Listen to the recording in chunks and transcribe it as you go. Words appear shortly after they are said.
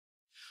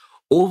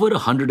Over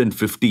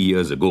 150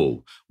 years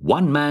ago,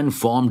 one man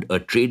formed a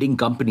trading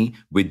company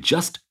with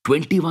just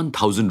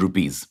 21,000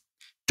 rupees.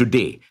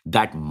 Today,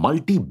 that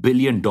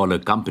multi-billion-dollar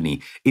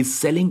company is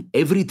selling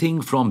everything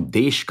from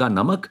Desh Ka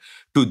Namak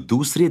to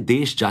Dusre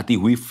Desh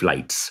Jati Hui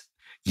flights.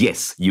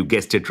 Yes, you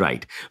guessed it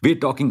right. We're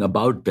talking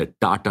about the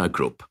Tata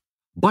Group.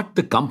 But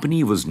the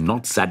company was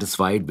not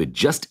satisfied with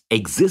just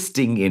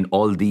existing in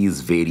all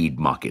these varied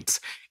markets.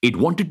 It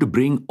wanted to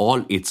bring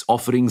all its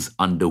offerings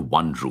under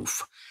one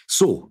roof.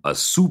 So, a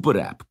super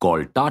app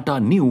called Tata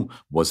Neu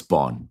was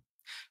born.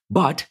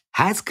 But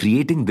has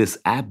creating this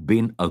app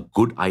been a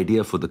good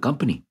idea for the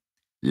company?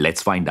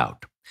 Let's find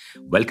out.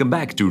 Welcome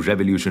back to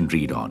Revolution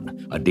Read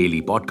On, a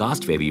daily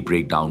podcast where we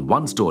break down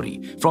one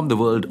story from the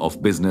world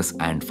of business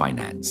and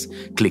finance.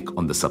 Click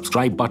on the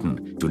subscribe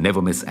button to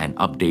never miss an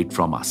update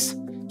from us.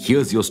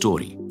 Here's your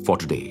story for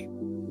today.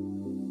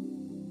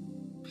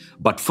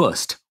 But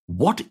first,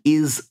 what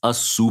is a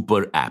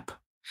super app?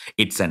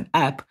 It's an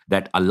app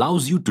that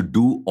allows you to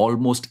do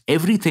almost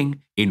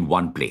everything in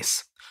one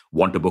place.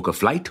 Want to book a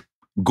flight?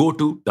 Go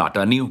to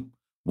Tata Neu.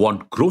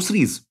 Want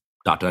groceries?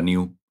 Tata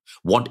Neu.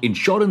 Want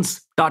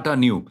insurance? Tata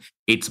Neu.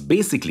 It's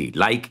basically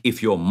like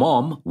if your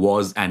mom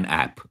was an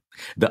app.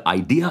 The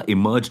idea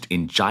emerged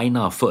in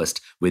China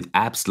first with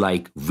apps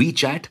like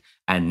WeChat,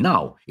 and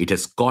now it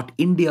has caught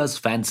India's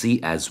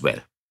fancy as well.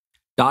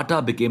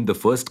 Tata became the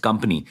first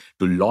company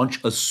to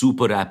launch a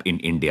super app in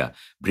India,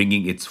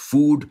 bringing its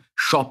food,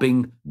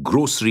 shopping,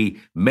 grocery,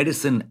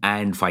 medicine,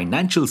 and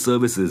financial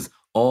services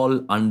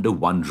all under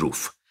one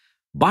roof.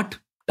 But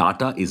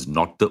Tata is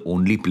not the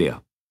only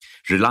player.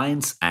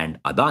 Reliance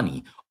and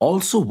Adani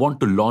also want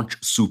to launch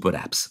super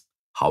apps.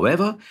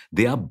 However,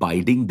 they are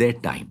biding their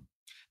time.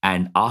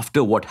 And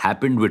after what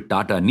happened with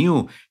Tata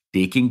Neu,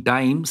 taking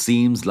time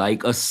seems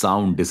like a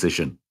sound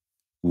decision.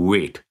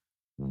 Wait,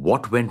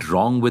 what went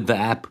wrong with the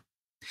app?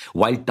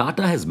 While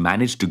Tata has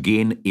managed to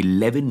gain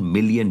 11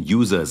 million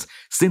users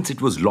since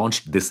it was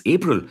launched this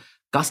April,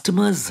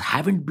 customers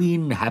haven't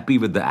been happy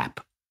with the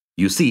app.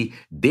 You see,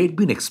 they'd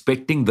been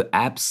expecting the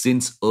app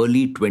since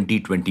early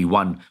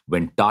 2021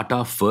 when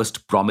Tata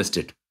first promised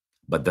it.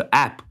 But the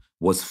app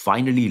was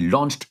finally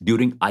launched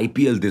during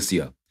IPL this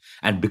year.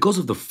 And because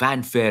of the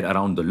fanfare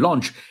around the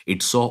launch,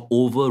 it saw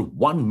over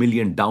 1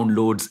 million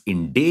downloads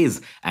in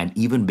days and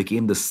even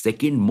became the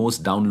second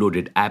most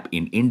downloaded app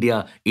in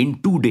India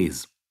in 2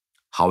 days.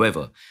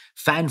 However,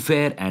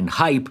 fanfare and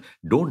hype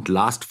don't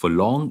last for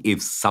long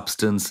if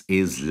substance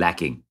is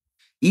lacking.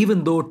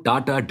 Even though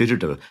Tata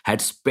Digital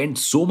had spent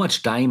so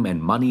much time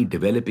and money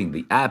developing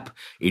the app,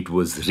 it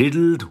was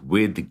riddled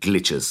with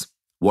glitches.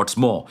 What's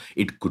more,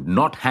 it could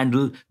not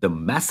handle the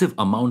massive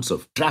amounts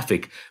of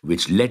traffic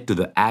which led to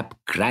the app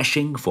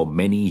crashing for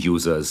many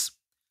users.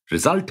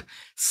 Result: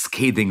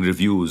 scathing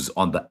reviews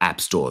on the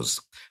app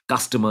stores.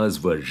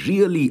 Customers were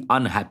really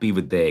unhappy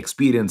with their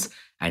experience,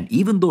 and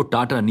even though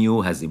Tata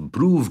Neu has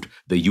improved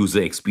the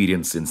user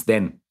experience since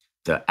then,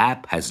 the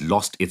app has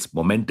lost its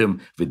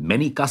momentum with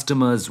many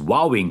customers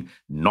vowing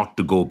not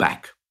to go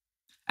back.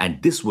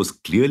 And this was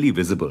clearly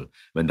visible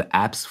when the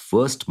app's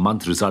first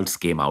month results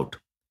came out.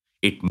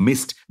 It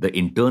missed the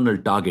internal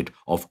target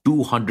of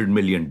 $200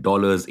 million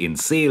in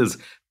sales,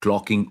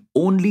 clocking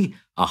only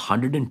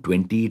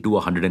 $120 to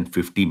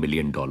 $150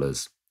 million.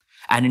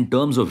 And in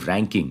terms of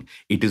ranking,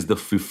 it is the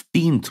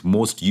 15th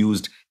most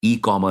used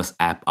e-commerce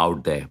app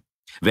out there,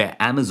 where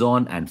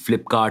Amazon and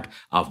Flipkart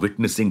are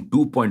witnessing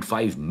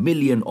 2.5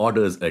 million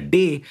orders a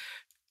day.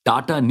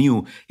 Tata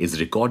Neu is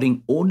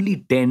recording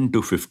only 10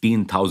 to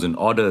 15,000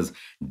 orders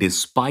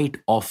despite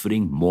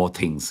offering more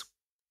things.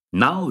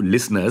 Now,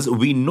 listeners,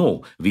 we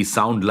know we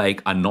sound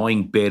like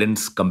annoying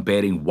parents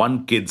comparing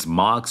one kid's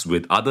marks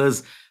with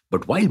others,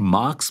 but while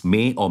marks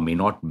may or may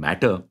not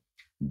matter,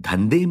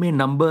 dhande mein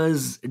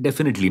numbers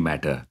definitely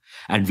matter.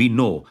 And we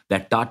know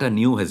that Tata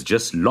Neu has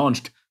just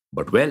launched,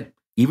 but well,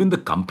 even the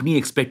company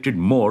expected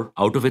more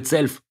out of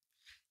itself.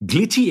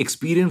 Glitchy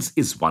experience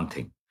is one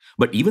thing,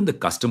 but even the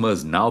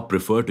customers now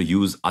prefer to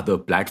use other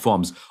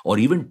platforms or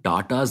even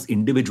Tata's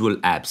individual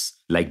apps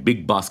like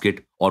Big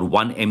Basket or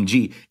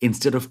 1MG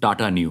instead of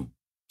Tata Neu.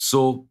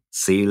 So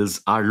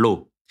sales are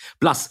low.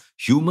 Plus,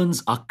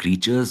 humans are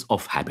creatures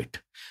of habit.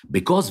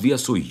 Because we are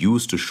so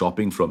used to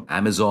shopping from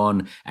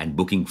Amazon and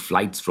booking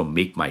flights from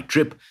Make My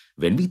Trip,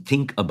 when we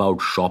think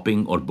about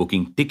shopping or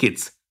booking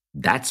tickets,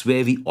 that's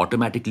where we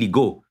automatically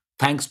go,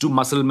 thanks to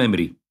muscle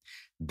memory.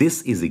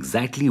 This is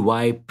exactly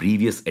why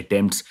previous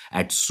attempts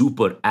at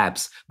super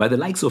apps by the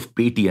likes of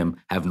Paytm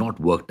have not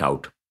worked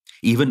out.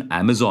 Even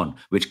Amazon,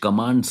 which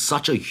commands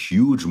such a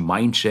huge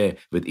mindshare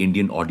with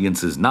Indian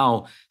audiences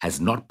now,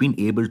 has not been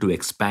able to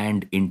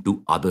expand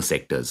into other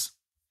sectors.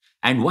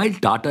 And while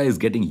Tata is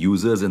getting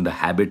users in the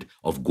habit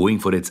of going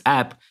for its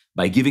app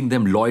by giving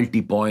them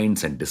loyalty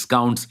points and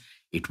discounts,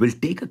 it will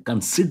take a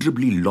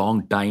considerably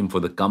long time for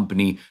the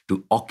company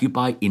to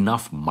occupy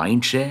enough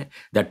mindshare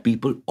that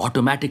people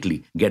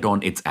automatically get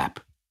on its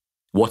app.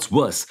 What's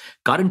worse,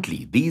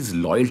 currently these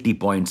loyalty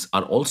points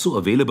are also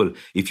available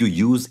if you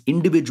use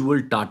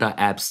individual Tata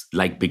apps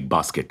like Big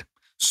Basket.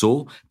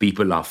 So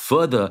people are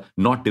further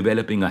not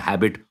developing a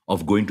habit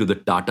of going to the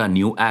Tata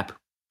Neu app.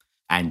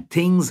 And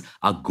things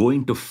are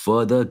going to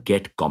further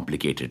get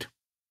complicated.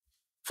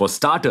 For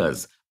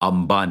starters,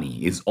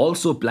 Ambani is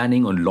also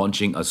planning on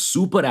launching a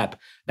super app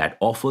that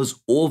offers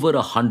over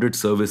 100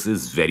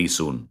 services very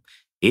soon.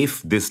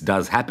 If this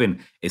does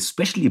happen,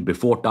 especially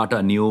before Tata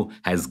Neu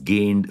has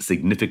gained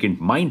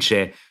significant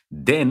mindshare,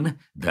 then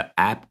the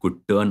app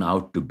could turn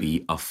out to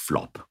be a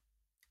flop.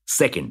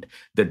 Second,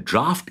 the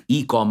draft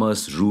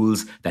e-commerce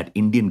rules that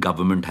Indian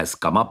government has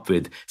come up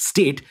with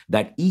state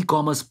that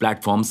e-commerce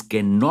platforms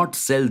cannot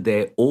sell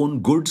their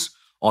own goods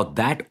or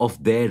that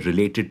of their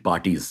related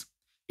parties.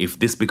 If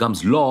this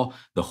becomes law,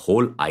 the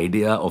whole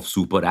idea of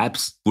super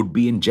apps would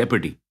be in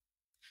jeopardy.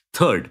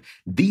 Third,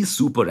 these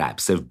super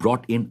apps have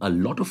brought in a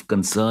lot of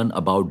concern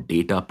about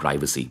data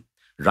privacy.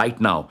 Right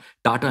now,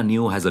 Tata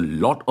Neu has a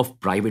lot of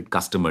private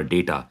customer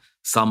data,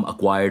 some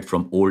acquired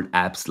from old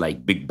apps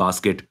like Big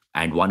Basket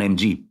and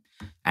 1mg.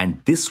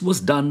 And this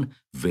was done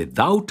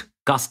without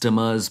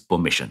customers'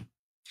 permission.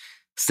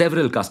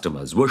 Several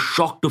customers were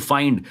shocked to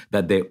find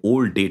that their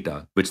old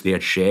data, which they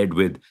had shared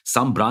with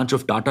some branch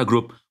of Tata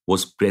Group,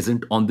 was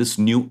present on this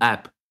new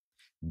app.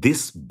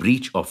 This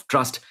breach of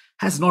trust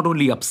has not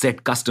only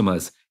upset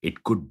customers,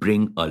 it could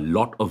bring a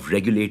lot of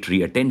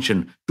regulatory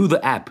attention to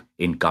the app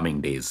in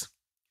coming days.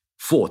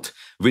 Fourth,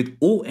 with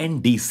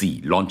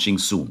ONDC launching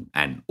soon,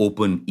 an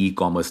open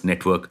e-commerce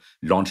network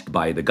launched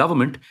by the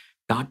government,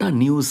 Tata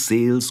Neu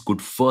sales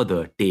could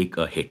further take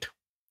a hit.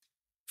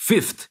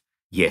 Fifth,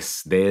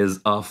 yes, there's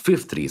a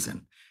fifth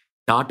reason.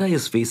 Tata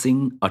is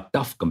facing a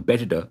tough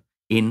competitor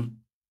in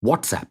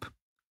WhatsApp.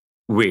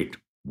 Wait,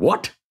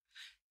 what?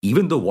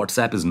 Even though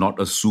WhatsApp is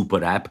not a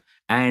super app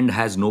and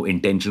has no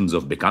intentions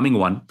of becoming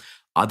one,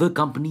 other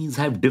companies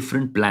have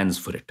different plans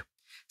for it.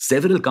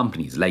 Several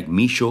companies like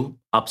Meesho,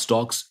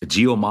 Upstocks,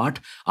 JioMart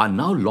are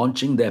now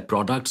launching their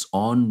products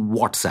on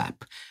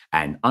WhatsApp.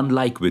 And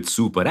unlike with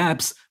super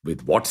apps,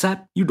 with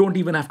WhatsApp, you don't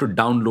even have to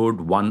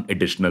download one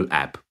additional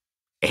app.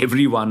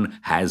 Everyone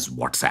has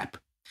WhatsApp.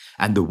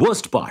 And the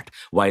worst part,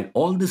 while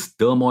all this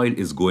turmoil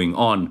is going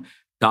on,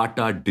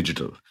 Tata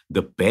Digital,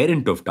 the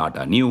parent of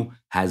Tata Neu,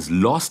 has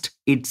lost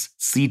its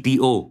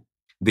CTO.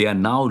 They are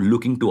now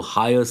looking to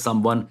hire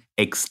someone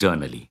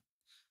externally.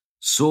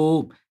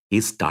 So,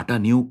 is Tata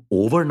Neu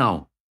over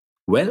now?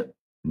 Well,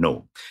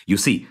 no. You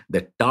see,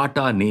 the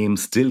Tata name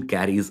still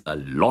carries a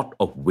lot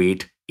of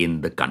weight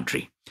in the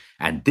country.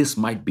 And this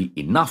might be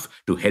enough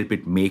to help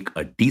it make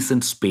a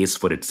decent space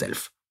for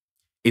itself,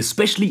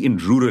 especially in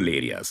rural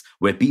areas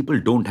where people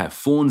don't have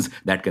phones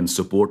that can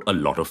support a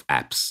lot of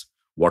apps.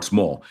 What's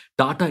more,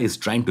 Tata is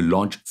trying to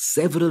launch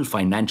several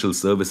financial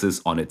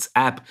services on its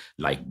app,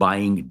 like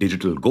buying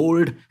digital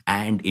gold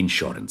and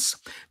insurance.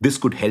 This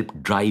could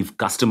help drive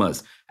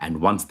customers,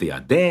 and once they are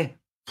there,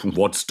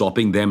 what's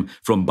stopping them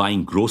from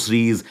buying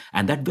groceries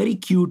and that very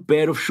cute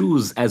pair of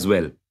shoes as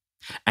well?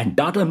 And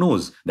Tata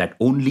knows that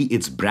only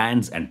its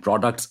brands and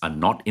products are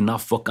not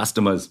enough for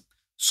customers.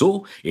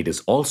 So, it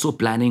is also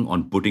planning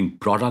on putting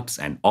products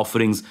and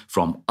offerings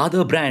from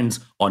other brands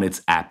on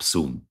its app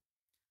soon.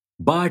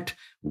 But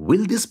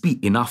will this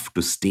be enough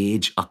to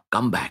stage a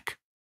comeback?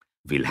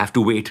 We'll have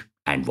to wait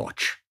and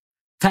watch.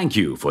 Thank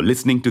you for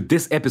listening to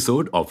this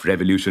episode of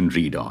Revolution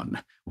Read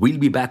On. We'll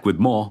be back with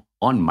more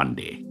on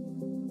Monday.